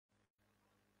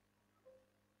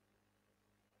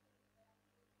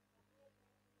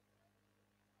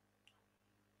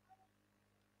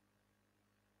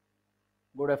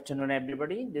Good afternoon,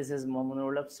 everybody. This is Mohammad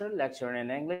Nurul Absar, lecturer in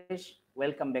English.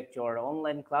 Welcome back to our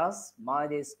online class, my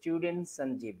dear students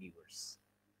and dear viewers.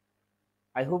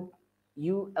 I hope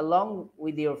you, along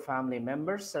with your family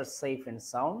members, are safe and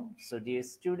sound. So, dear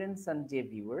students and dear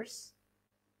viewers,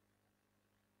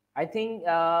 I think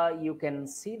you can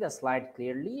see the slide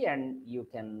clearly and you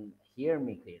can hear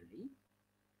me clearly.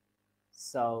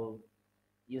 So,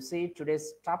 you see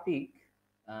today's topic,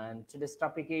 and today's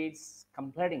topic is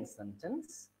completing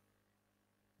sentence.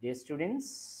 Dear students,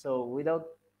 so without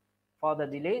further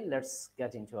delay, let's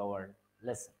get into our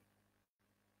lesson.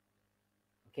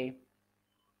 Okay.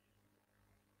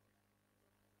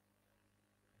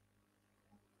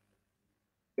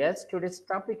 Yes, today's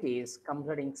topic is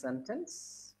completing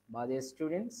sentence. My dear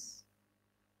students,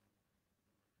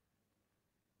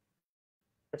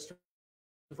 first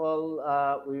of all,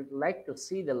 we'd like to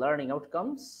see the learning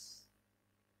outcomes.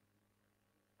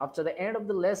 After the end of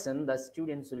the lesson, the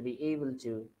students will be able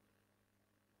to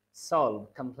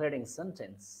solve completing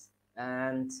sentence,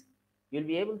 and you'll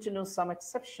be able to know some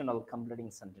exceptional completing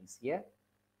sentence here.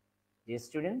 Dear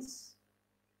students,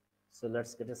 so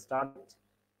let's get started.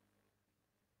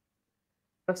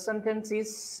 First sentence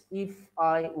is, if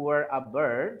I were a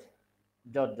bird,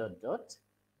 dot, dot, dot.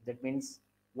 That means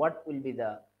what will be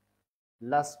the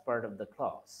last part of the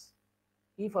clause?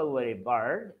 If I were a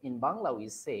bird, in Bangla we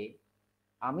say,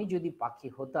 Ami jodi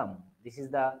pakhi hotam. This is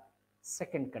the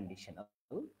second conditional,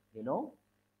 you know.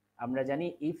 আমরা জানি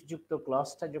if যুক্ত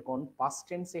ক্লজটা যখন past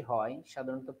tense এ হয়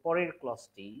সাধারণত পরের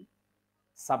ক্লজটি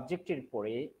সাবজেক্টের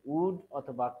পরে would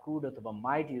অথবা could অথবা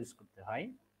might ইউজ করতে হয়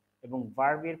এবং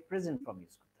ভার্বের প্রেজেন্ট ফর্ম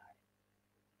ইউজ করতে হয়।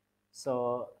 সো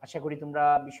আশা করি তোমরা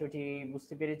বিষয়টি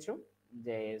বুঝতে পেরেছো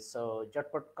যে সো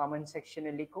ঝটপট কমেন্ট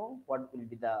সেকশনে লিখো what will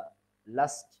be the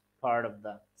last part of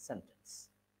the sentence.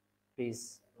 Please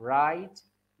write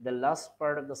the last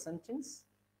part of the sentence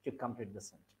to complete the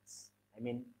sentence. I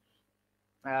mean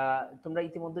তোমরা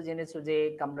ইতিমধ্যে জেনেছো যে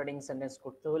কমপ্লিটিং সেন্টেন্স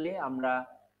করতে হলে আমরা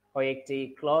হয় একটি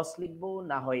ক্লজ লিখবো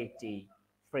না হয় একটি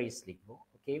ফ্রেজ লিখবো।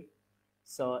 ওকে,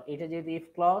 সো এটা যেহেতু ইফ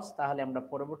ক্লজ তাহলে আমরা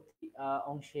পরবর্তী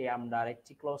অংশে আমরা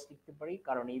আরেকটি ক্লজ লিখতে পারি,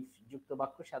 কারণ ইফ যুক্ত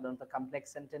বাক্য সাধারণত কমপ্লেক্স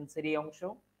সেন্টেন্সেরই অংশ।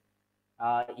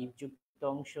 ইফ যুক্ত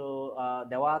অংশ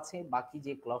দেওয়া আছে, বাকি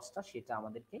যে ক্লজটা সেটা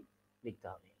আমাদেরকে লিখতে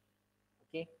হবে।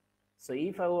 ওকে, so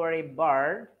if I were a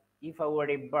bird, if I were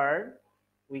a bird,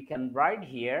 we can write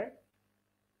here,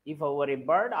 if I were a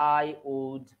bird, I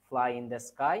would fly in the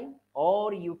sky, or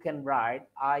you can write,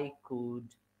 I could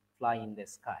fly in the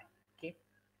sky. Okay,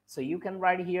 so you can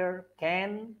write here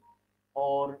can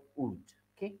or would.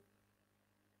 Okay,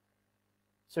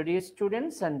 so dear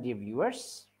students and dear viewers,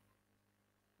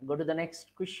 go to the next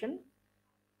question.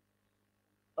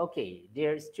 Okay,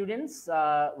 dear students,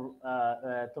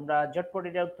 তোমরা ঝটপট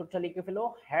এটা উত্তরটা লিখে ফেলো।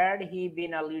 Had he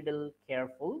been a little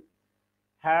careful,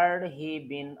 had he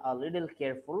been a little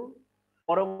careful,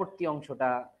 পরবর্তী অংশটা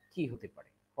কি হতে পারে?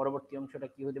 পরবর্তী অংশটা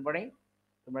কি হতে পারে?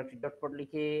 তোমরা একটু ঝটপট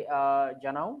লিখে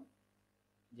জানাও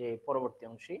যে পরবর্তী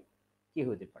অংশে কি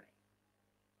হতে পারে।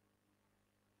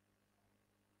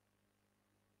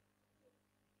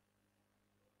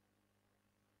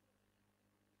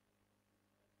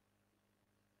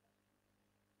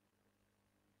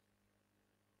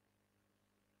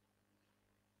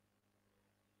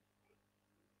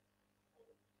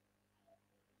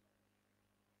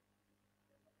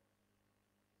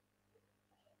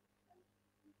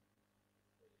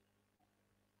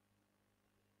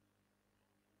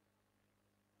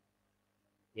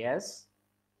 Yes,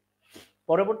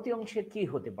 পরবর্তী অংশে কি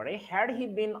হতে পারে? Had he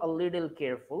bin a little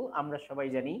careful, আমরা সবাই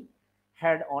জানি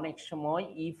হ্যাড অনেক সময়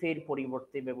ইফ এর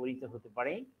পরিবর্তে ব্যবহৃত হতে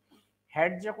পারে।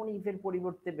 হ্যাড যখন ইফ এর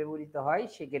পরিবর্তে ব্যবহৃত হয়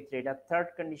সেক্ষেত্রে এটা থার্ড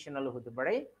কন্ডিশনালও হতে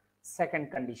পারে, সেকেন্ড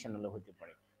কন্ডিশনালও হতে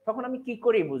পারে। তখন আমি কি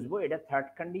করে বুঝবো এটা থার্ড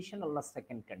কন্ডিশনাল না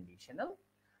সেকেন্ড কন্ডিশনাল?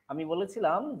 আমি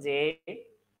বলেছিলাম যে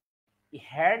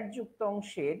হ্যাড যুক্ত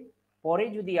অংশের পরে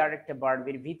যদি আর একটা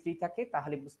ভার্বের ভিত্তি থাকে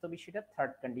তাহলে বুঝতে হবে সেটা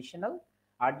থার্ড কন্ডিশনাল,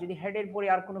 আর যদি হেড এর পরে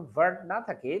আর কোনো ভার্ব না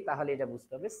থাকে তাহলে এটা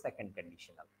বুঝতে হবে সেকেন্ড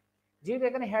কন্ডিশনাল। যেহেতু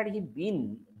এখানে হ্যাড হি বিন,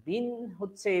 বিন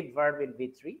হচ্ছে ভার্বের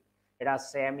ভিত্তি, এটা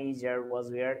Sam, is, R, was,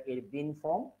 wire এর বিন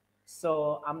ফর্ম। সো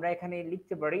আমরা এখানে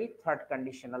লিখতে পারি থার্ড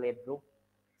কন্ডিশনাল এর রূপ।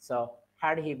 So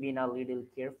had he bin a little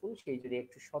careful, সে যদি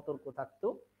একটু সতর্ক থাকতো,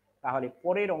 তাহলে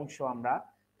পরের অংশ আমরা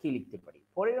কি লিখতে পারি?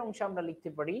 পরের অংশ আমরা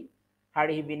লিখতে পারি had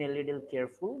he been a little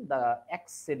careful, the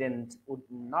accident would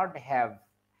not have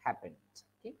happened.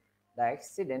 Okay, the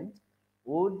accident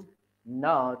would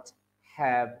not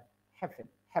have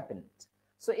happened.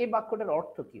 So এই বাক্যটার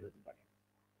অর্থ কি হতে পারে?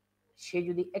 সে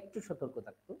যদি একটু সতর্ক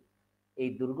থাকতো এই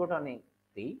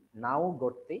দুর্ঘটনাটি নাও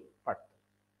ঘটতে পারত।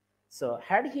 So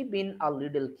had he been a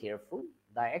little careful,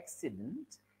 the accident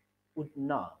would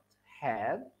not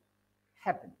have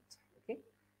happened. Okay,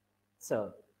 so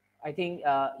I think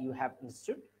you have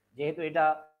understood. যেহেতু এটা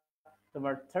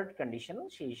তোমার থার্ড কন্ডিশনাল,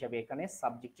 সেই হিসাবে এখানে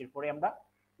সাবজেক্টের পরে আমরা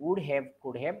would have,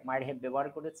 could have, might have ব্যবহার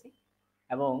করেছি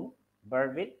এবং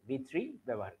ভার্বের V3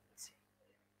 ব্যবহার করেছি।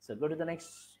 So go to the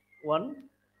next one.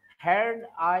 Had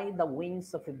I the wings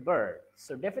of a bird?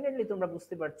 So definitely তোমরা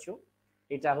বুঝতে পারছো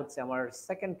এটা হচ্ছে আমার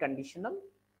সেকেন্ড কন্ডিশনাল।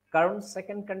 কারণ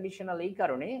সেকেন্ড কন্ডিশনাল এই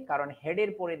কারণে, কারণ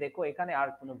হেডের পরে দেখো এখানে আর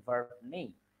কোনো ভার্ব নেই।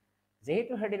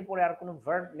 যেহেতু হেডের পরে আর কোনো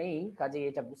ভার্ব নেই, কাজেই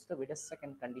এটা বুঝতে হবে এটা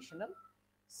সেকেন্ড কন্ডিশনাল।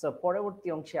 সো পরবর্তী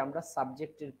অংশে আমরা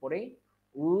সাবজেক্টের পরে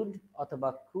উড অথবা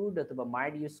কুড অথবা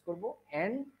মাইট ইউজ করব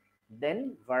এন্ড দেন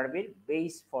ভার্বের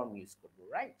বেস ফর্ম ইউজ করব,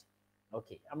 রাইট?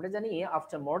 ওকে, আমরা জানি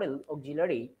after modal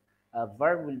auxiliary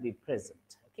verb will be present.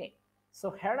 Okay, so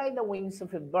had I the wings of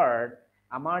a bird,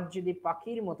 আমার যদি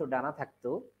পাখির মতো ডানা থাকতো,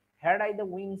 had I the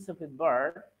wings of a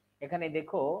bird, এখানে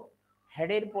দেখো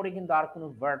হেডের পরে কিন্তু আর কোনো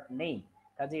ভার্ব নেই,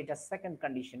 কাজে এটা second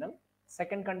conditional.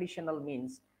 Second conditional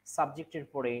means সাবজেক্টের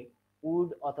পরে উড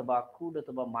অথবা কুড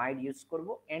অথবা মাইট ইউজ করব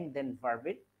এন্ড দেন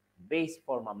ভার্বের বেস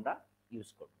ফর্ম আমরা ইউজ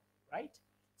করব, right?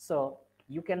 So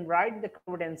you can write the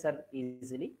correct answer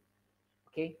easily.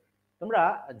 ওকে, তোমরা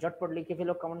ঝটপট লিখে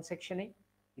ফেলো কমেন্ট সেকশনে।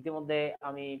 ইতিমধ্যে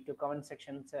আমি একটু কমেন্ট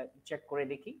সেকশন চেক করে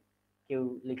দেখি কেউ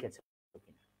লিখেছে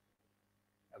কিনা।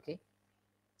 ওকে,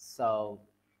 সো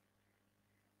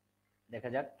দেখা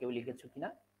যাক কেউ লিখেছো কিনা।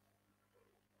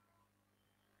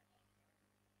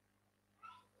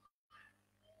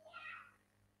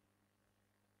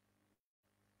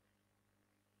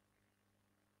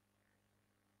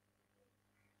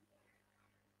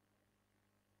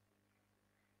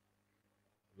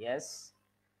 ইয়েস,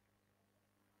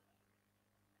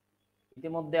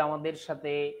 ইতিমধ্যে আমাদের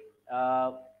সাথে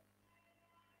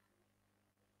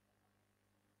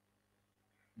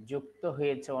যুক্ত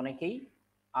হয়েছে অনেকেই।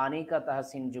 আনিকা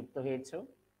তাহসিন যুক্ত হয়েছে,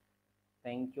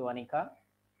 থ্যাংক ইউ আনিকা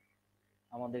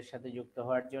আমাদের সাথে যুক্ত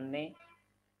হওয়ার জন্য।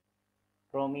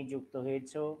 প্রমি যুক্ত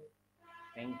হয়েছে,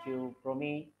 থ্যাংক ইউ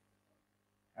প্রমি।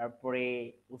 তারপরে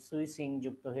উসুই সিং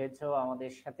যুক্ত হয়েছে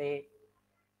আমাদের সাথে,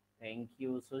 থ্যাংক ইউ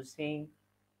উসুই সিং।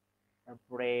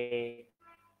 তারপরে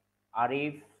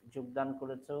আরিফ যোগদান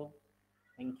করেছো,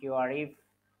 থ্যাংক ইউ আরিফ।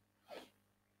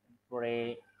 তারপরে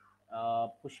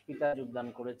পুষ্পিতা যোগদান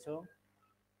করেছো,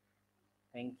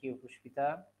 থ্যাংক ইউ পুষ্পিতা।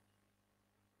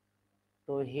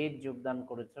 তৌহিদ যোগদান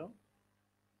করেছো,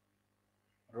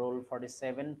 রোল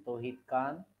 47 তৌহিদ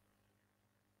খান।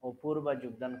 অপূর্বা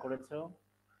যোগদান করেছো,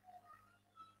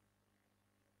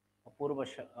 অপূর্ব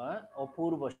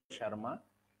Sharma,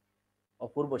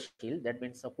 অপূর্বশীল, that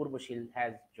means অপূর্বশীল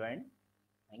has joined,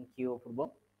 thank you Apurba.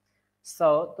 So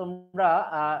তোমরা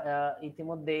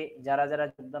ইতিমধ্যে যারা যারা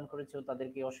যোগদান করেছো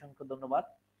তাদেরকে অসংখ্য ধন্যবাদ।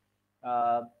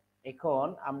 এখন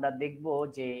আমরা দেখব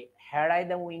যে had I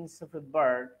the wings of a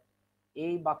bird,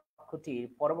 এই বাক্যটির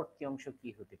পরবর্তী অংশ কি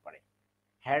হতে পারে।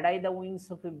 Had I the wings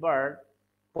of a bird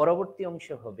পরবর্তী অংশ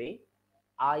হবে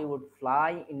I would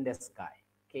fly in the sky.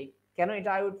 ওকে, কেন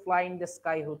এটা I would fly in the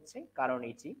sky হচ্ছে? কারণ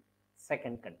এটি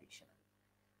সেকেন্ড কন্ডিশন।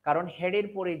 কারণ হেডের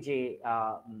পরে যে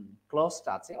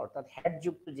ক্লজটা আছে, অর্থাৎ হেড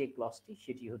যুক্ত যে ক্লজটি,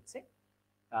 সেটি হচ্ছে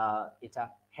এটা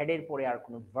হেডের পরে আর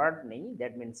কোনো ভার্ব নেই,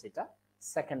 দ্যাট মিন্স এটা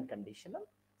সেকেন্ড কন্ডিশনাল।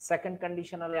 সেকেন্ড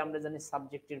কন্ডিশনালে আমরা জানি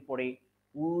সাবজেক্টের পরে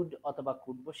উড অথবা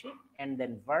কুড বসে and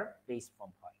then verb base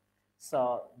form হয়। So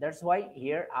that's why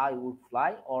here I would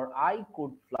fly or I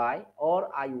could fly or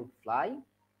I would fly,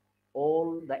 all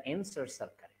the answers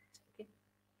are correct. Okay,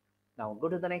 now go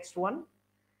to the next one.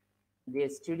 Dear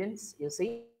students, you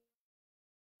see,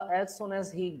 as soon as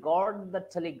he got the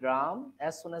telegram,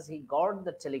 as soon as he got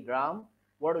the telegram,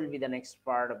 what will be the next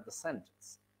part of the sentence?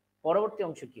 পরবর্তী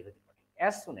অংশ কি হতে পারে?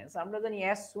 as soon as, আমরা জানি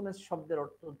as soon as শব্দের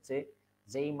অর্থ হচ্ছে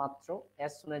যেই মাত্র।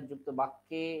 as soon as যুক্ত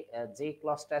বাক্যে যে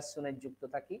ক্লজটা as soon as যুক্ত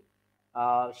থাকে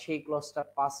সেই ক্লজটা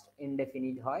পাস্ট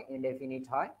ইনডেফিনিট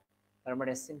হয়, তার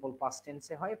মানে সিম্পল পাস্ট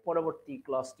টেন্সে হয়। পরবর্তী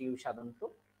ক্লজটিও সাধারণত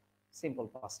সিম্পল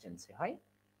পাস্ট টেন্সে হয়।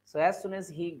 So as soon as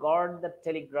he got the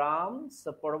telegram, so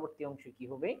পরবর্তী অংশ কি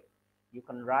হবে? You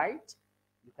can write,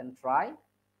 you can try.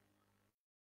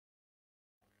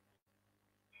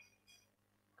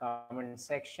 Comment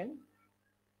section.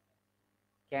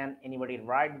 Can anybody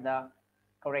write the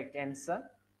correct answer?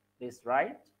 Please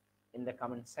write in the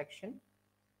comment section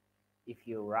if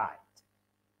you write.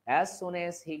 As soon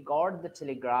as he got the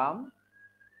telegram,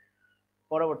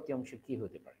 পরবর্তী অংশ কি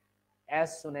হতে পারে? as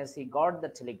soon as he got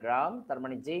the telegram, তার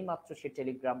মানে যেই মাত্র সে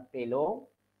Telegram পেল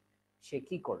সে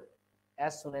কি করল?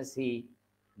 as soon as he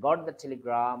got the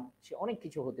telegram, সে অনেক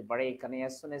কিছু হতে পারে এখানে।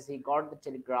 as soon as he got the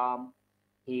telegram,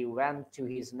 he went to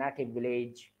his native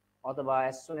village, অথবা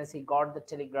as soon as he got the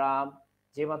telegram,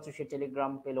 যে মাত্র সে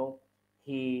টেলিগ্রাম পেল,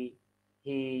 হি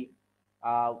হি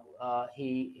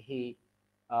হি he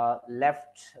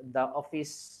left the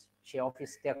office, say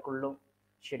office ত্যাগ করলো,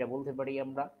 সেটা বলতে পারি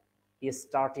আমরা। হি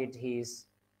স্টার্টেড হিজ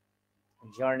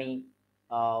জার্নি,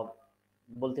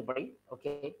 বলতে পারি।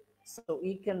 ওকে, so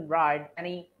we can write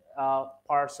any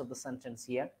parts of the sentence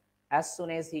here. As soon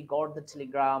as he got the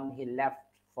telegram, he left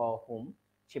for home.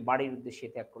 সে বাড়ির উদ্দেশ্যে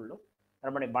ত্যাগ করলো,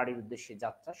 তার মানে বাড়ির উদ্দেশ্যে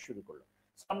যাত্রা শুরু করলো।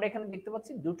 So আমরা এখানে দেখতে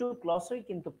পাচ্ছি দুটো ক্লজই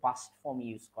কিন্তু পাস্ট ফর্ম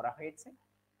ইউজ করা হয়েছে।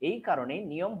 এই কারণে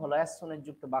নিয়ম হলো as soon as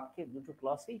যুক্ত বাক্যে দুটো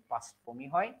ক্লজই পাস্ট ফর্মই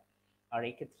হয়, আর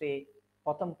এই ক্ষেত্রে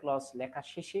প্রথম ক্লজ লেখা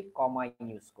শেষে কমা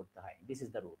ইউজ করতে হয়। This is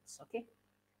the rules. Okay,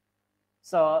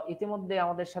 so ইতিমধ্যে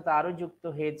আমাদের সাথে আরো যুক্ত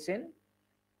হয়েছেন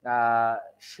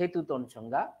সেতু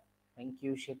তনসঙ্গা। থ্যাংক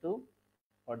ইউ সেতু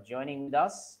ফর জয়নিং উইথ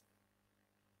আস।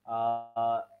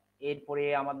 এরপরে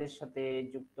আমাদের সাথে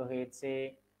যুক্ত হয়েছে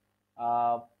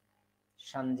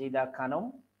সঞ্জিদা খানম।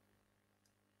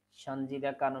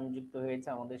 সঞ্জিদা খানম যুক্ত হয়েছে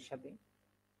আমাদের সাথে।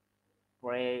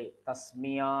 পরে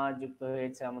তাসমিয়া যুক্ত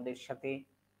হয়েছে আমাদের সাথে।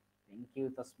 Thank you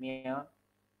Tasmia.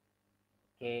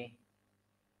 Okay,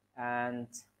 and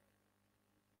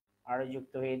আরো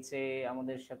যুক্ত হয়েছে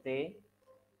আমাদের সাথে,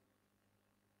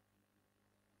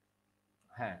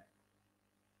 হ্যাঁ,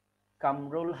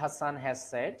 Kamrul Hasan has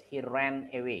said he ran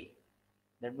away.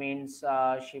 That means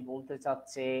সে বলতে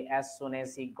চাচ্ছে as soon as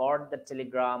he got the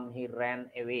telegram he ran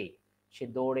away. সে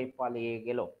দৌড়ে পালিয়ে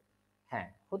গেল। হ্যাঁ,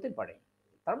 হতে পারে।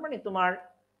 তার মানে তোমার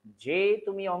যে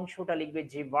তুমি অংশটা লিখবে,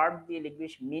 যে ভার্ব দিয়ে লিখবে,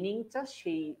 মিনিংটা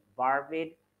সেই ভার্বের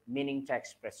মিনিংটা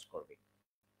এক্সপ্রেস করবে।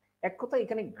 এক কথা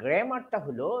এখানে গ্রামারটা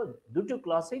হলো দুটো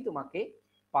ক্লজেই তোমাকে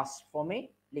পাস্ট ফর্মে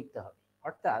লিখতে হবে।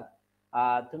 অর্থাৎ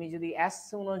তুমি যদি অ্যাজ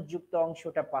সুন অ্যাজ যুক্ত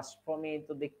অংশটা পাস্ট ফর্মে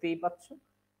তো দেখতেই পাচ্ছ,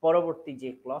 পরবর্তী যে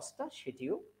ক্লজটা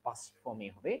সেটিও পাস্ট ফর্মে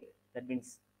হবে। দ্যাট মিন্স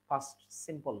পাস্ট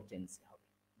সিম্পল টেন্সে হবে।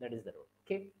 That is the rule.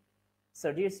 Okay, so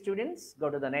dear students, go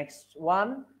to the next one.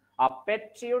 A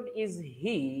patriot is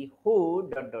he who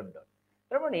dot dot dot.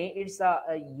 তার মানে it's a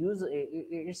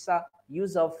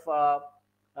use of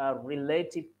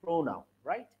relative pronoun,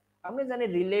 right? আমরা জানি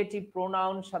relative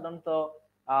pronoun সাধারণত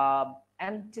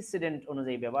antecedent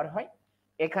অনুযায়ী ব্যবহার হয়।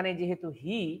 এখানে যেহেতু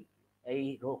হি, এই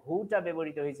হুটা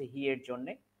ব্যবহৃত হয়েছে হি এর জন্য,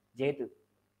 যেহেতু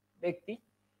ব্যক্তি,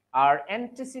 আর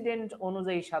অ্যান্টিসিডেন্ট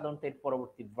অনুযায়ী সাধারণত এর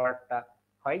পরবর্তী ভার্বটা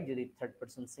হয়, যদি থার্ড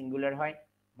পারসন সিঙ্গুলার হয়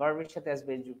ভার্বের সাথে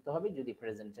আসবে যুক্ত হবে, যদি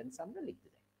প্রেজেন্ট টেন্স আমরা লিখতে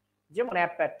যাই। যেমন a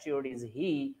patriot is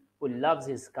he who loves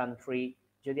his country,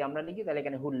 যদি আমরা লিখি তাহলে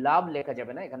এখানে হু লাভ লেখা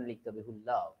যাবে না, এখানে লিখতে হবে হু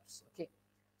লাভস। ওকে,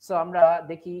 সো আমরা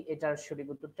দেখি এটার সঠিক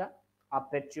উত্তরটা। a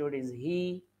patriot is he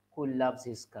who loves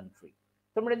his country।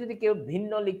 তোমরা যদি কেউ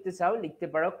ভিন্ন লিখতে চাও লিখতে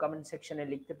পারো, কমেন্ট সেকশনে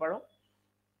লিখতে পারো।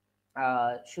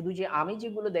 শুধু যে আমি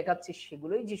যেগুলো দেখাচ্ছি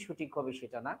সেগুলোই যে সঠিক হবে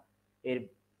সেটা না, এর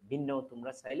ভিন্ন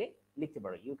তোমরা চাইলে লিখতে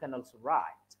পারো। You can also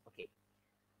right. Okay,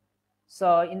 so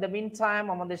in the mean time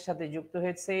আমাদের সাথে যুক্ত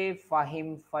হয়েছে ফাহিম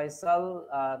ফয়সাল।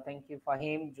 থ্যাংক ইউ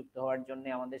ফাহিম যুক্ত হওয়ার জন্য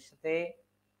আমাদের সাথে।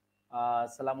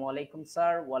 আসসালামু আলাইকুম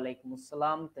স্যার। ওয়ালাইকুম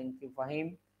আসসালাম। Thank you Fahim.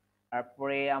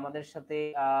 তারপরে আমাদের সাথে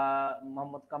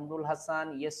Mohammad Kamrul Hasan.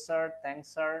 Yes sir, thanks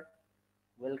sir,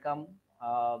 welcome.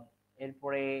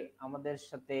 এরপরে আমাদের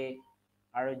সাথে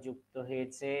আরো যুক্ত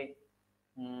হয়েছে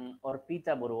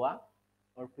অর্পিতা বড়ুয়া।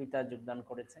 অর্পিতা যোগদান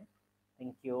করেছে।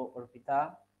 Thank you Arpita.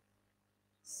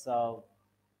 So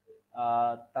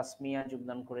Tasmia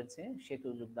যোগদান করেছে, সেতু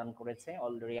যোগদান করেছে,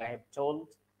 already I have told.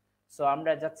 So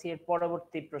আমরা যাচ্ছি এর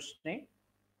পরবর্তী প্রশ্নে।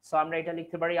 সো আমরা এটা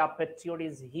লিখতে পারি a patriot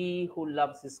is he who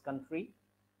loves his country.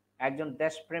 একজন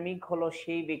দেশপ্রেমিক হলো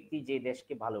সেই ব্যক্তি যে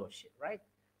দেশকে ভালোবাসে, right?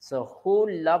 So who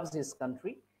loves his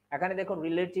country, এখানে দেখো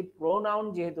রিলেটিভ প্রোনাউন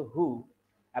যেহেতু হু,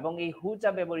 এবং এই হুটা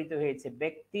ব্যবহৃত হয়েছে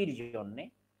ব্যক্তির জন্য,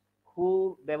 হু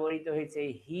ব্যবহৃত হয়েছে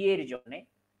হি এর জন্য,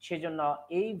 সেজন্য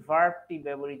এই ভার্বটি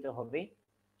ব্যবহৃত হবে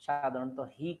সাধারণত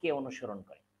হি কে অনুসরণ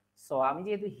করে। সো আমি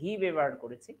যেহেতু হি ব্যবহার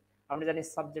করেছি, আমরা জানি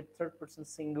সাবজেক্ট থার্ড পারসন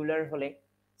সিঙ্গুলার হলে,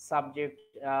 সাবজেক্ট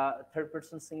থার্ড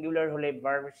পারসন সিঙ্গুলার হলে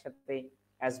ভার্বের সাথে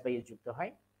অ্যাজ বাই যুক্ত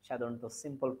হয়, সাধারণত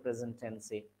সিম্পল প্রেজেন্ট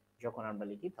টেন্সে যখন আমরা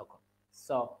লিখি তখন।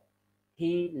 সো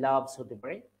হি লাভস হতে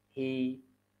পারে, হি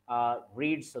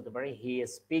রিডস হতে পারে, হি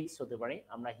স্পিকস হতে পারে।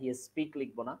 আমরা হি স্পিক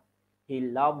লিখবো না, হি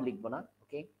লাভ লিখবো না।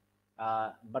 ওকে,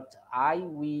 বাট আই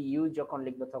উই ইউ যখন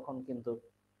লিখবো তখন কিন্তু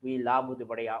উই লাভ হতে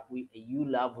পারে, ইউ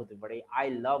লাভ হতে পারে, আই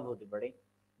লাভ হতে পারে।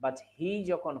 বাট হি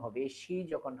যখন হবে, শি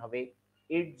যখন হবে,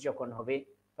 ইট যখন হবে,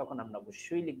 তখন আমরা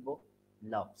অবশ্যই লিখবো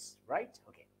loves, right?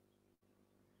 Okay,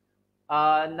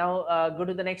 now go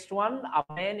to the next one. A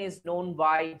man is known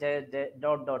by the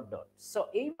dot dot dot. So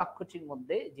এই বাক্যটির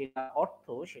মধ্যে যেটা অর্থ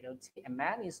সেটা হচ্ছে a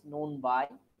man is known by,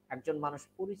 একজন মানুষ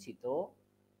পরিচিত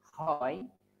হয়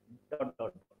ডট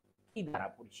ডট, কি দ্বারা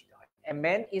পরিচিত হয়? a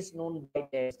man is known by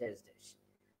dash dash dash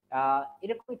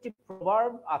এরকম একটি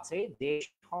প্রভার্ব আছে যে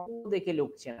সঙ্গ দেখে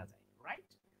লোক চেনা যায়, রাইট?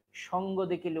 সঙ্গ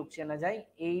দেখে লোক চেনা যায়,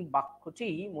 এই বাক্যটি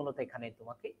মূলত এখানে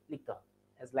তোমাকে লিখতে হবে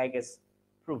as like as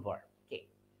proverb. Okay,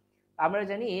 আমরা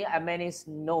জানি a man is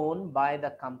known by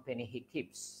the company he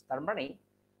keeps, তার মানে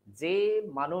যে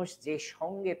মানুষ যে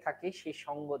সঙ্গে থাকে সেই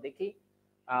সঙ্গ দেখে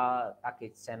তাকে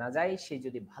চেনা যায়। সে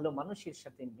যদি ভালো মানুষের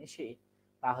সাথে মেশে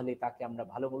তাহলে তাকে আমরা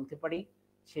ভালো বলতে পারি,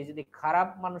 সে যদি খারাপ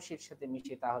মানুষের সাথে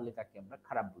মিশে তাহলে তাকে আমরা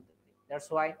খারাপ বলতে পারি। দ্যাটস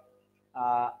ওয়াই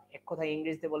এক কথা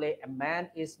ইংরেজিতে বলে a man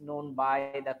is known by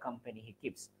the company he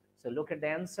keeps. So look at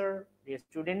the answer, dear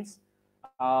students.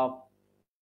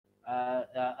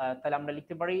 তাহলে আমরা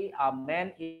লিখতে পারি a man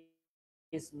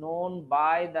is known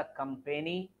by the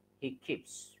company he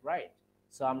keeps, right?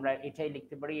 So আমরা এটাই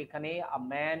লিখতে পারি এখানে, a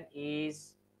man is,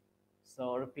 so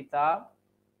Rupita,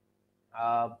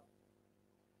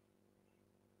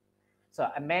 so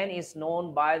a man is known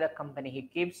by the company he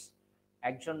keeps,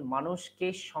 একজন মানুষকে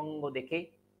সঙ্গ দেখে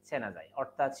চেনা যায়,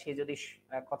 অর্থাৎ সে যদি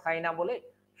কথাই না বলে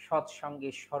সৎ সঙ্গে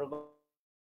স্বর্গ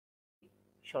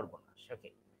সর্বনাশ।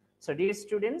 Okay, so dear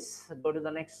students, go to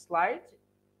the next slide.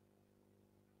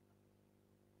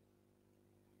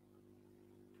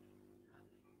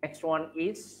 Next one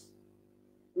is,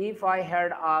 if I had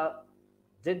a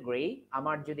degree,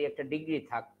 আমার যদি একটা ডিগ্রি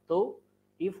থাকতো,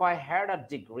 if I had a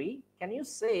degree, can you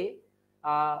say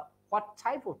what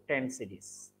type of tense it is?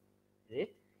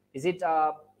 Is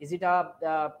it a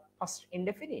past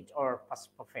indefinite or past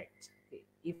perfect? Okay.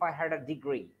 If I had a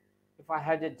degree, if I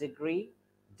had a degree,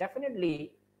 definitely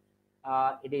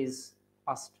it is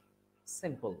past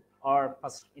simple or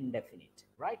past indefinite,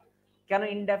 right? কেন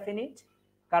indefinite?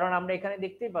 কারণ আমরা এখানে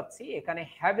দেখতেই পাচ্ছি এখানে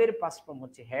have এর past form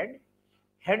হচ্ছে had,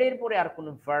 head এর পরে আর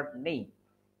কোনো ভার্ব নেই,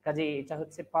 কাজে এটা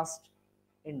হচ্ছে পাস্ট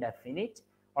ইনডেফিনিট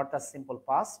অর্থাৎ সিম্পল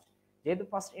পাস্ট। যেহেতু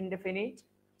পাস্ট ইনডেফিনিট,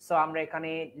 সো আমরা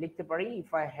এখানে লিখতে পারি if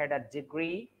I had a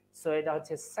degree, so এটা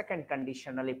হচ্ছে সেকেন্ড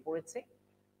কন্ডিশনালি পড়েছে।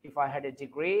 If I had a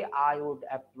degree I would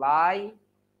apply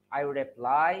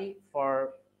for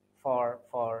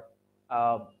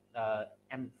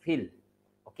MPhil.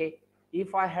 Okay, if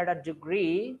I had a degree,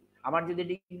 আমার যদি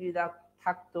ডিগ্রি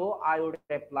থাকতো, I would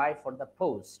apply for the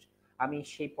post, আমি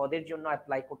সেই পদের জন্য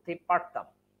অ্যাপ্লাই করতে পারতাম।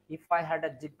 If I had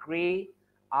a degree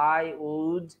I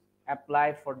would apply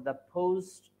for the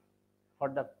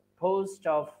post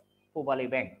of Pubali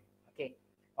Bank, okay,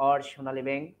 or Sonali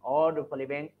Bank, or Rupali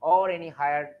Bank, or any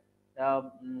higher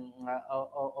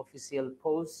official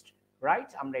post, right?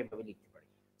 আমরা এভাবে লিখতে পারি।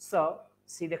 So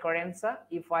see the correct answer,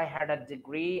 if I had a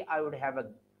degree I would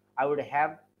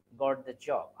have got the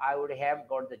job, I would have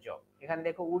got the job। এখানে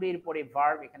দেখো would এর পরে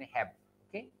verb, এখানে have,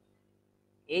 okay,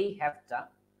 এই have টা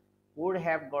would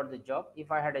have got the job if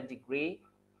I had a degree,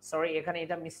 sorry এখানে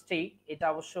এটা mistake, এটা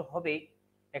অবশ্য হবে,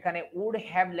 এখানে would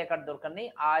have লেখার দরকার নেই,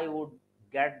 I would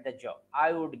get the job, I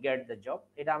would get the job,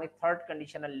 এটা আমি থার্ড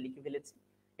কন্ডিশনালে লিখে ফেলেছি,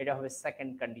 এটা হবে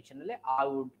second কন্ডিশনালে, I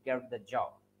would get the job,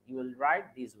 you will write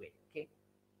this way, okay?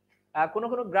 কোন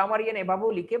কোন গ্রামারিয়ান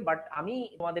এভাবেও লিখে, বাট আমি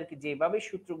তোমাদেরকে যেভাবে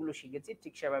সূত্রগুলো শিখেছি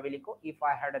ঠিক সেভাবে লিখো। If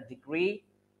I had a degree,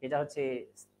 এটা হচ্ছে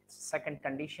সেকেন্ড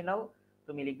কন্ডিশনাল,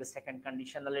 তুমি লিখবে সেকেন্ড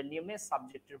কন্ডিশনালের নিয়মে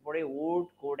সাবজেক্টের পরে উড,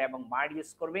 কোড এবং মাড ইউজ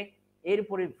করবে,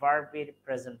 এরপরে ভার্বের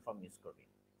প্রেজেন্ট ফর্ম ইউজ করবে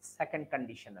সেকেন্ড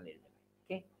কন্ডিশনালের বেলায়।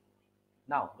 ওকে,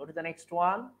 নাও go to the next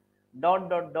one, dot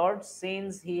dot dot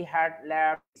since he had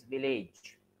left his village,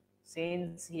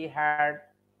 since he had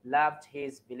left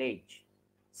his village.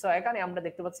 So এখানে আমরা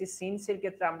দেখতে পাচ্ছি সিন্সের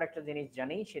ক্ষেত্রে আমরা একটা জিনিস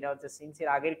জানি, সেটা হচ্ছে সিন্সের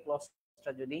আগের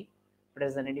ক্লজটা যদি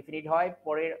প্রেজেন্ট ইনডিফিনিট হয়,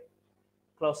 পরের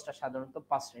ক্লজটা সাধারণত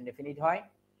পাস্ট ইনডিফিনিট হয়।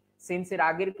 সিন্সের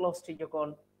আগের ক্লজটি যখন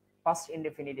পাস্ট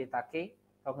ইনডিফিনিটে থাকে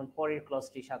তখন পরের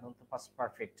ক্লজটি সাধারণত পাস্ট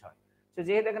পারফেক্ট হয়। তো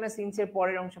যেহেতু এখানে সিন্সের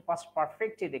পরের অংশ পাস্ট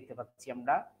পারফেক্টই দেখতে পাচ্ছি,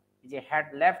 আমরা যে হ্যাড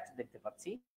লেফট দেখতে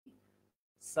পাচ্ছি,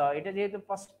 সো এটা যেহেতু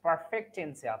পাস্ট পারফেক্ট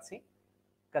টেন্সে আছে,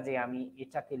 কাজে আমি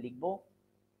এটাকে লিখবো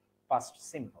পাস্ট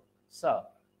সিম্পল। সো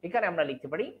এখানে আমরা লিখতে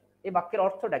পারি এই বাক্যের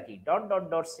অর্থটা কি, dot dot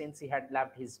dot since he had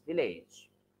left his village.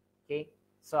 Okay,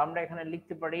 so আমরা এখানে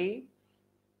লিখতে পারি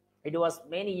ইট ওয়াজ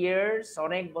মেনি ইয়ার্স,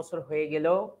 অনেক বছর হয়ে গেল,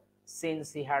 since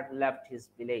he had left his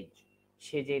village,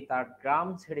 সে যে তার গ্রাম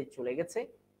ছেড়ে চলে গেছে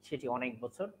সেটি অনেক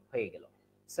বছর হয়ে গেল।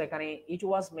 সো এখানে ইট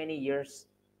ওয়াজ many years,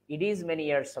 it is many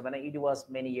years হবে না, ইট ওয়াজ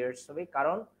মেনি ইয়ার্স হবে,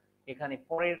 কারণ এখানে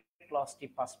পরের ক্লজটি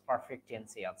পাস্ট পারফেক্ট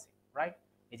টেন্সে আছে, রাইট?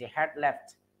 এই যে হ্যাড লেফট,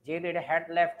 যেহেতু এটা হ্যাড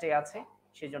লেফটে আছে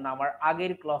সেজন্য আমার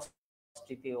আগের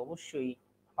ক্লজটিতে অবশ্যই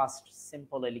পাস্ট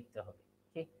সিম্পলে লিখতে হবে।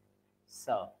 ওকে,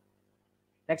 so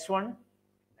next one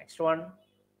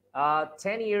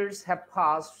 10 years have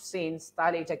passed since,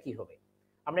 তাহলে এটা কি হবে?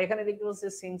 আমরা এখানে দেখতে পাচ্ছি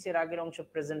সিন্স এর আগের অংশ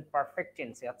প্রেজেন্ট পারফেক্ট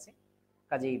টেন্সে আছে,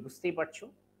 কাজেই বুঝতেই পারছো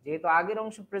যেহেতু আগের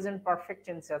অংশ প্রেজেন্ট পারফেক্ট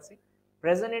টেন্সে আছে,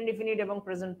 প্রেজেন্ট ইনডিফিনিট এবং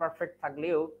প্রেজেন্ট পারফেক্ট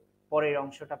থাকলেও পরের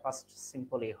অংশটা পাস্ট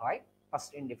সিম্পলই হয়, পাস্ট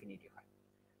ইনডিফিনিটই হয়।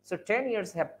 So 10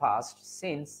 years have passed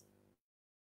since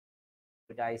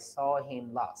I saw him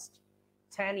last.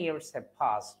 10 years have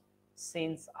passed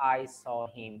since I saw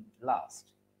him last.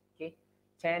 Okay?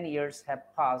 10 years have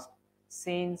passed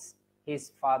since his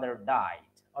father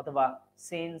died. অথবা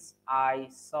since I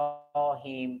saw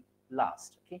him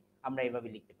last. Okay? আমরা এভাবে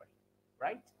লিখতে পারি।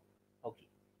 Right? Okay.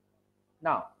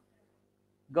 Now,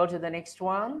 go to the next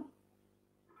one.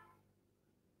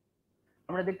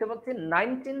 আমরা দেখতে পাচ্ছি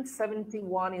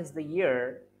 1971 is the year,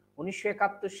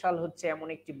 1971 সাল হচ্ছে এমন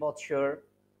একটি বছর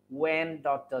when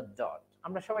dot dot dot।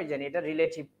 আমরা সবাই জানি এটা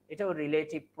রিলেটিভ, এটাও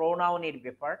রিলেটিভ প্রোনাউনের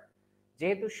ব্যাপার।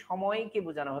 যেহেতু সময়কে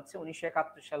বোঝানো হচ্ছে,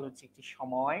 1971 সাল হচ্ছে একটি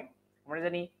সময়। আমরা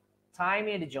জানি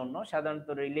টাইমের জন্য সাধারণত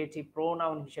রিলেটিভ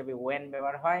প্রোনাউন হিসেবে when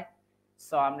ব্যবহার হয়।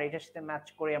 সো আমরা এটার সাথে ম্যাচ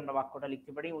করে আমরা বাক্যটা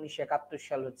লিখতে পারি 1971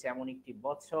 সাল হচ্ছে এমন একটি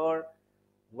বছর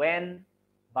when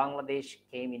Bangladesh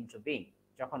came into being,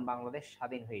 যখন বাংলাদেশ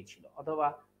স্বাধীন হয়েছিল। অথবা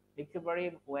লিখতে পারি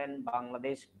when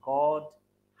Bangladesh got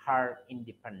her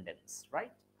independence,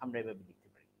 right? আমরা এভাবে লিখতে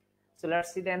পারি। So let's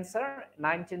see the answer.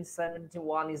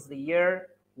 1971 is the year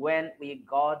when we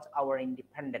got our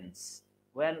independence.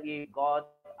 When we got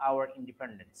our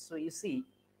independence. So you see,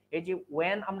 এই যে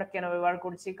when আমরা কেন ব্যবহার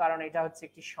করছি, কারণ এটা হচ্ছে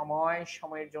একটি সময়,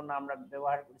 সময়ের জন্য আমরা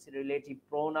ব্যবহার করছি রিলেটিভ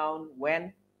প্রোনাউন when,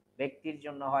 ব্যক্তির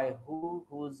জন্য হয় who,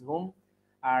 whose, whom,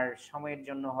 আর সময়ের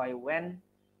জন্য হয় when,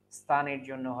 স্থানের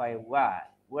জন্য হয়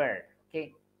where। ওকে,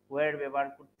 where ব্যবহার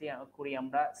করি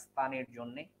আমরা স্থানের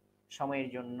জন্য, সময়ের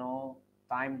জন্য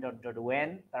টাইম ডট ডট when,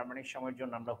 তার মানে সময়ের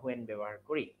জন্য আমরা when ব্যবহার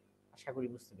করি। আশা করি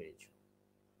বুঝতে পেরেছো।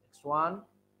 Next one,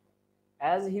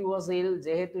 as he was ill,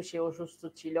 যেহেতু সে অসুস্থ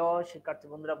ছিল। শিক্ষার্থী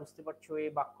বন্ধুরা বুঝতে পারছো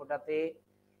এই বাক্যটাতে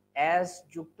as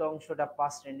যুক্ত অংশটা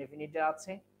পাস্ট ইনডেফিনিটে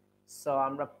আছে। সো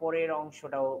আমরা পরের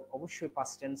অংশটাও অবশ্যই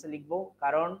পাস্ট টেন্সে লিখবো,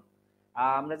 কারণ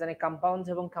আমরা জানি কম্পাউন্ড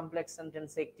এবং কমপ্লেক্স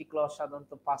সেন্টেন্সে একটি ক্লজ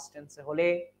সাধারণত পাস্ট টেন্সে হলে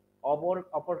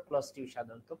অপর ক্লজটিও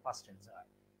সাধারণত পাস্ট টেন্সে হয়।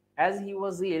 as he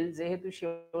was ill, যেহেতু সে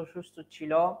অসুস্থ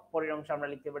ছিল, পরের অংশ আমরা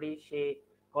লিখতে পারি সে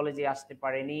কলেজে আসতে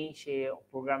পারেনি, সে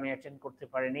প্রোগ্রামে অ্যাটেন্ড করতে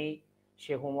পারেনি,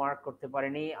 সে হোমওয়ার্ক করতে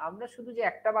পারেনি। আমরা শুধু যে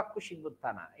একটা বাক্য শিখবো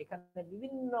তা না, এখানে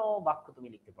বিভিন্ন বাক্য তুমি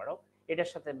লিখতে পারো এটার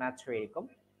সাথে ম্যাচ হয়ে। এরকম,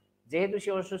 যেহেতু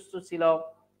সে অসুস্থ ছিল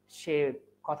সে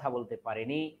কথা বলতে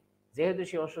পারেনি, যেহেতু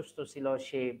সে অসুস্থ ছিল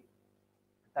সে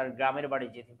তার গ্রামের বাড়ি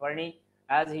যেতে পারেনি।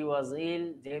 as he was ill,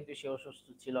 যেহেতু সে অসুস্থ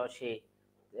ছিল সে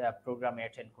প্রোগ্রামে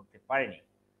অ্যাটেন্ড করতে পারেনি।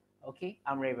 ওকে,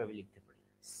 আমরা এভাবে লিখতে পারি।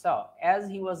 so as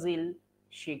he was ill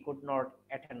she could not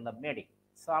attend the meeting।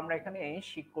 So আমরা এখানে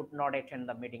she could not attend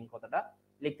the meeting কথাটা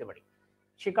লিখতে পারি।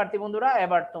 শিক্ষার্থী বন্ধুরা,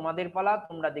 এবার তোমাদের পালা।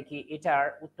 তোমরা দেখি এটার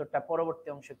উত্তরটা পরবর্তী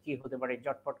অংশ কি হতে পারে,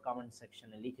 ঝটপট কমেন্ট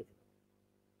সেকশনে লিখে দিও।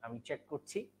 আমি চেক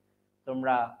করছি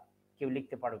তোমরা কেউ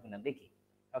লিখতে পারো কিনা দেখি।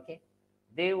 ওকে,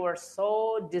 they were so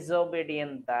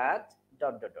disobedient that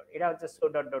dot dot dot, এটা হচ্ছে so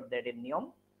dot dot that এর নিয়ম।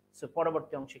 সো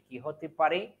পরবর্তী অংশে কি হতে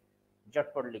পারে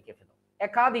ঝটপট লিখে ফেলো।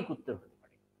 একাধিক উত্তর হতে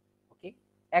পারে। ওকে,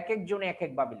 এক একজনে এক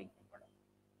এক ভাবে লিখতে পারো,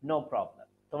 নো প্রবলেম।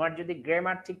 তোমার যদি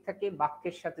গ্রামার ঠিক থাকে,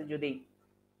 বাক্যের সাথে যদি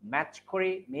ম্যাচ করে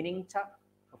মিনিংটা,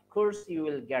 of course you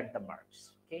will get the marks.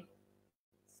 Okay,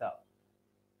 so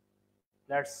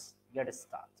let's get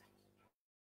started.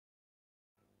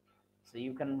 So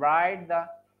you can write the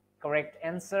correct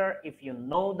answer if you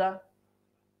know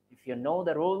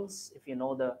the rules, if you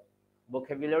know the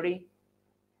vocabulary.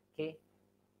 Okay,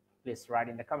 please write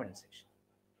in the comment section.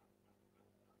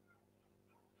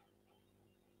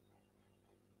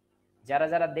 যারা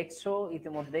যারা দেখছো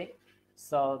ইতিমধ্যে,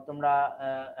 so তোমরা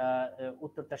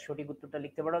উত্তরটা সঠিক উত্তরটা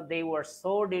লিখতে পারো। they were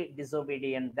so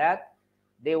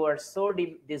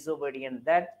disobedient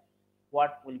that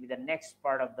what will be the next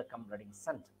part of the completing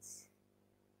sentence?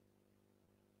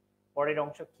 পরের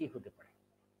অংশ কি হতে পারে?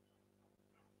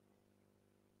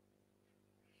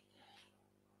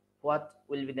 what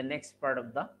will be the next part of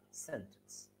the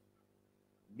sentence?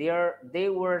 they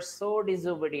were so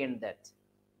disobedient that,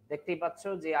 দেখতেই পাচ্ছ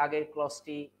যে আগের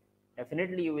ক্লজটি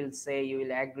definitely you will say, you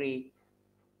will agree,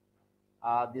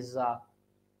 this is a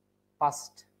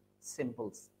past simple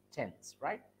tense,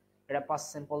 right? এটা past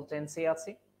simple tense এ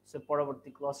আছে। So পরবর্তী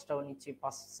ক্লজটাও নিচে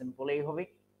past simple এই হবে।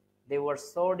 they were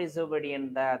so disobedient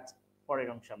that, পরের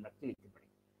অংশ আমরা কি লিখতে পারি?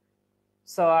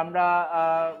 সো আমরা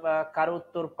কারো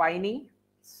উত্তর পাইনি।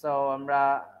 সো আমরা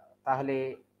তাহলে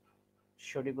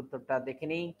সঠিক উত্তরটা দেখে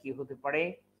নিই কি হতে পারে।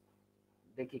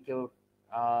 দেখি কেউ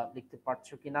লিখতে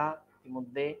পারছো কিনা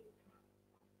ইতিমধ্যে।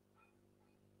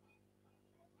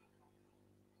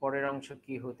 পরের অংশ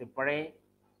কি হতে পারে?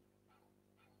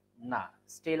 না,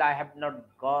 still I have not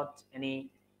got any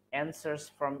answers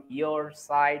from your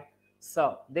side. So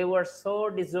they were so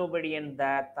disobedient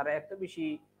that তারা এত বেশি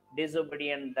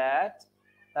disobedient that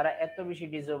তারা এত বেশি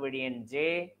disobedient যে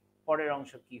পরের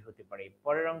অংশ কি হতে পারে?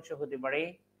 পরের অংশ হতে পারে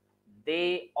they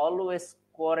always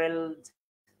quarreled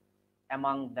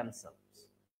among themselves.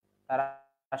 তারা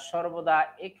সর্বদা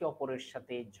একে অপরের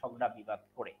সাথে ঝগড়া বিবাদ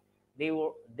করে।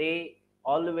 They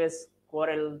always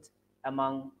quarreled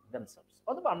among themselves.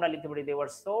 অথবা আমরা লিখতে পারি they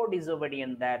were so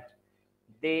disobedient that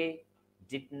they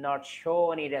did not show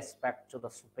any respect to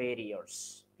the superiors.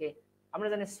 Okay, আমরা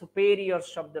জানি superior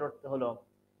শব্দের অর্থ হলো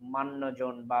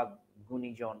মান্যজন বা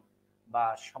গুণীজন বা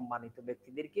সম্মানিত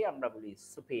ব্যক্তিদেরকে আমরা বলি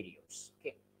superiors.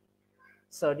 Okay,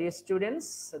 so dear students,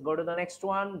 go to the next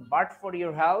one. But for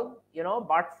your help,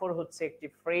 but for হচ্ছে একটি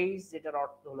phrase যেটার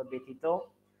অর্থ হলো ব্যতীত।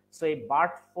 সো এই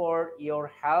but for your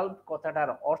help কথাটার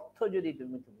অর্থ যদি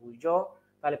তুমি বুঝো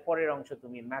তাহলে পরের অংশ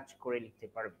তুমি ম্যাচ করে লিখতে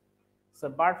পারবে। So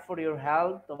but for your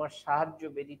help, তোমার সাহায্য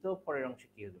ব্যতীত পরের অংশ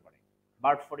কি হতে পারে?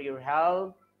 But for your help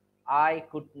I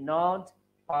could not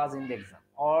pass in the exam,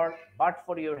 or but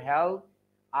for your help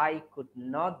I could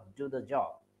not do the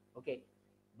job. Okay,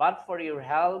 but for your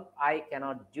help I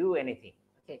cannot do anything.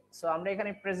 Okay, so আমরা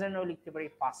এখানে present ও লিখতে পারি,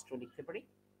 past ও লিখতে পারি,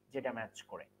 যেটা match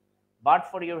করে। But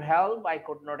for your help I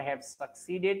could not have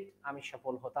succeeded, আমি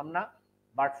সফল হতাম না।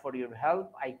 But for your help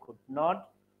I could not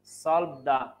solve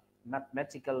the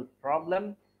mathematical problem,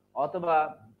 অথবা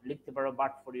লিখতে পারো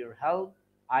but for your help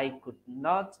I could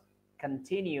not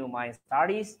continue my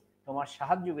studies, তোমার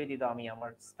সাহায্য ব্যতীত আমি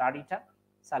আমার স্টাডিটা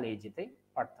চালিয়ে যেতে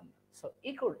পারতাম না। সো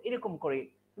এরকম করে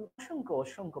তুমি অসংখ্য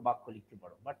অসংখ্য বাক্য লিখতে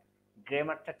পারো, বাট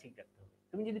গ্রামারটা ঠিক রাখতে হবে।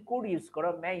 তুমি যদি কুড ইউজ করো,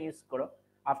 মে ইউজ করো,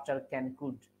 after can,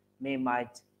 could, May,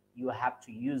 mite, you have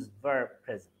to use verb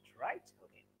present, right?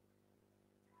 Okay,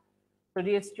 so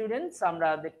dear students, আমরা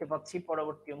দেখতে পাচ্ছি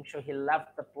পরবর্তী অংশ he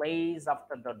left the place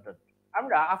after ...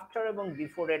 আমরা আফটার এবং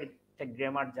বিফোর এর একটা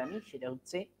গ্রামার জানি, সেটা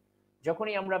হচ্ছে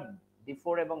যখনই আমরা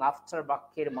বিফোর এবং আফটার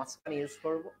বাক্যের মাঝখানে ইউজ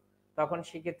করব, তখন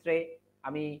সেক্ষেত্রে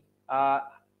আমি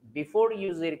বিফোর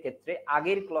ইউজের ক্ষেত্রে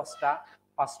আগের ক্লজটা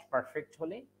পাস্ট পারফেক্ট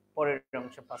হলে পরের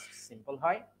অংশ পাস্ট সিম্পল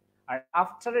হয়, আর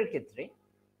আফটারের ক্ষেত্রে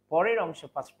পরের অংশ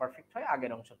পাস্ট পারফেক্ট হয়,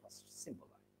 আগের অংশ পাস্ট সিম্পল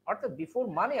হয়। অর্থাৎ বিফোর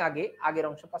মানে আগে, আগের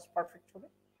অংশ পাস্ট পারফেক্ট হবে,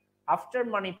 আফটার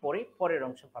মানে পরে, পরের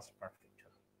অংশ পাস্ট পারফেক্ট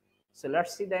হবে। So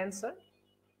let's see the answer.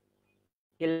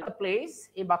 He left the place,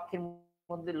 এই বাক্যের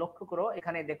মধ্যে লক্ষ্য করো,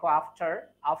 এখানে দেখো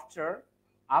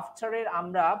আফটারের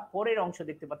আমরা পরের অংশ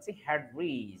দেখতে পাচ্ছি হ্যাড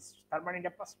রিচড, তার মানে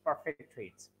এটা পাস্ট পারফেক্ট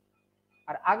হয়েছে,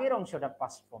 আর আগের অংশটা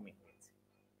পাস্ট ফর্মে হয়েছে।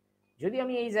 যদি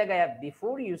আমি এই জায়গায়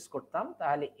বিফোর ইউজ করতাম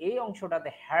তাহলে এই অংশটাতে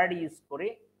হ্যাড ইউজ করে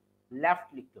লেফট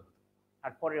লিখতে হতো,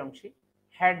 আর পরের অংশে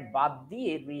হ্যাড বাদ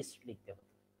দিয়ে রিচড লিখতে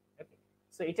হতো। ওকে,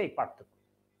 সো এটাই পার্থক্য।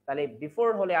 তাহলে বিফোর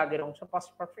হলে আগের অংশ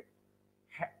পাস্ট পারফেক্ট,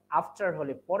 আফটার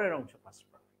হলে পরের অংশ পাস্ট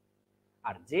পারফেক্ট,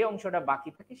 আর যে অংশটা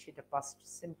বাকি থাকে সেটা past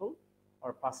simple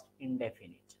or past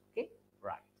indefinite. Okay,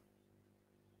 right.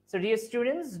 So dear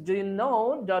students, do you know ...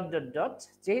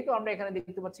 যেহেতু আমরা এখানে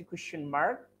দেখতে পাচ্ছি কোশ্চেন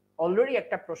মার্ক, অলরেডি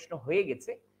একটা প্রশ্ন হয়ে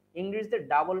গেছে। ইংরেজিতে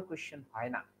ডাবল কোশ্চেন হয়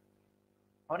না,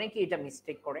 অনেকে এটা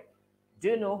মিস্টেক করে। Do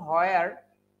you know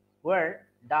where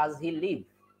does he live,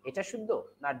 এটা শুদ্ধ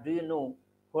না do you know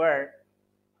where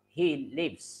he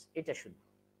lives, এটা শুদ্ধ,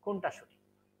 কোনটা সঠিক?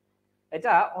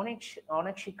 এটা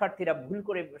অনেক শিক্ষার্থীরা ভুল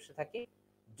করে বসে থাকে,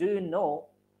 do you know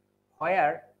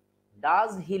where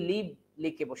does he live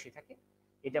লিখে বসে থাকে।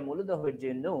 এটা মূলত হবে do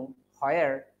you know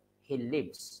where he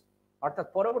lives, অর্থাৎ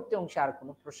পরবর্তী অংশে আর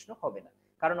কোনো প্রশ্ন হবে না,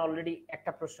 কারণ অলরেডি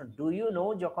একটা প্রশ্ন ডু ইউ নো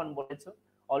যখন বলেছো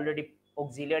অলরেডি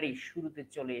অক্সিলারি শুরুতে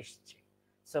চলে এসেছে।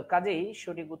 সো কাজেই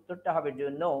সঠিক উত্তরটা হবে do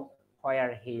you know where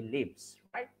he lives,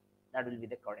 right? That will be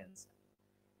the correct answer.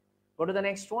 Go to the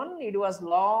next one. It was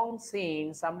long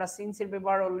since, আমরা since এর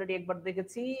ব্যবহার অলরেডি একবার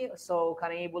দেখেছি। সো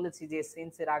ওখানে বলেছি যে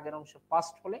since এর আগের অংশ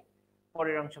পাস্ট হলে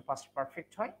পরের অংশ পাস্ট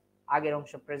পারফেক্ট হয়, আগের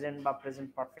অংশ প্রেজেন্ট বা প্রেজেন্ট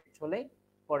পারফেক্ট হলে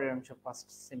পরের অংশ পাস্ট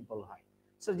সিম্পল হয়।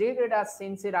 সো যেহেতু এটা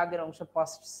since এর আগের অংশ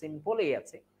পাস্ট সিম্পলই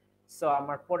আছে, সো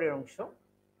আমার পরের অংশ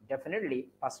ডেফিনেটলি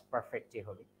পাস্ট পারফেক্টই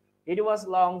হবে। It was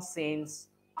long since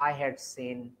I had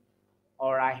seen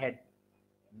or I had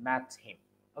met him.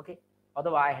 Okay,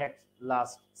 অথবা I had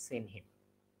last seen him.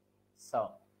 So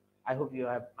I hope you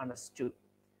have understood.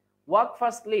 Work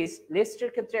first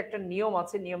লিস্টের ক্ষেত্রে একটা নিয়ম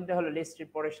আছে, নিয়মটা হলো লিস্টের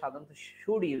পরে সাধারণত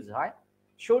শুড ইউজ হয়।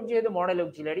 শুড যেহেতু মডেল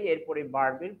অক্সিলারি, এরপরে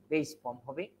ভার্বের বেস ফর্ম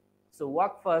হবে। সো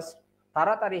ওয়ার্ক ফার্স্ট,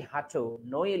 তাড়াতাড়ি হাঁটো,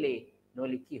 নইলে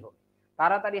কি হবে?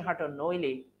 তাড়াতাড়ি হাঁটো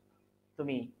নইলে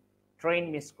তুমি ট্রেন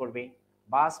মিস করবে,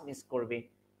 বাস মিস করবে।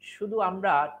 শুধু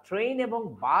আমরা ট্রেন এবং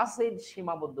বাসের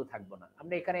সীমাবদ্ধ থাকবো না,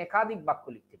 আমরা এখানে একাধিক বাক্য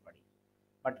লিখতে পারি,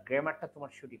 বাট গ্রামারটা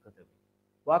তোমার সঠিক হতে হবে।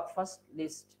 Work first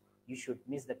list, you should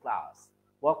miss the class.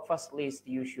 Work first list,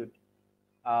 you should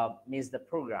miss the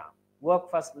program.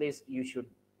 Work first list, you should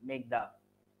make the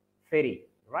ferry,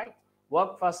 right?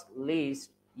 Work first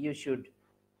list, you should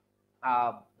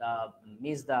uh, uh,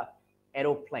 miss the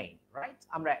aeroplane, right?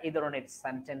 আমরা এই ধরনের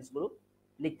sentence গুলো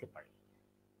লিখতে পারি।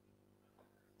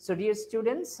 So dear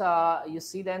students, you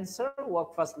see the answer. Work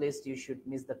first list, you should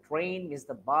miss the train, miss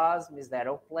the bus, miss the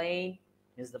aeroplane,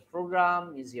 miss the program,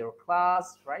 miss your class,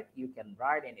 right? You can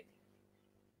write anything.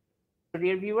 So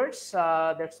dear viewers,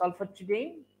 that's all for today.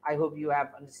 I hope you have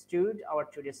understood our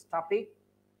today's topic.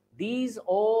 These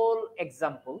all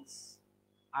examples,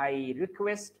 I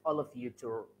request all of you to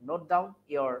note down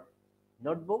your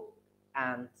notebook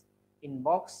and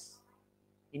inbox.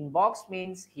 Inbox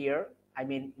means here, I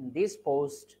mean in this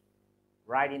post,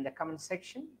 write in the comment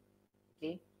section.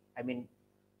 Okay, I mean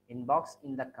inbox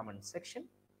in the comment section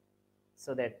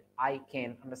so that I can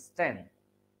understand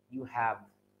you have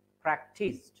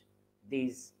practiced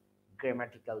these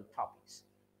grammatical topics.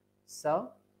 So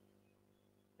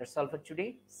that's all for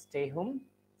today. Stay home,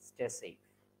 stay safe.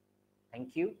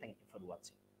 Thank you for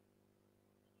watching.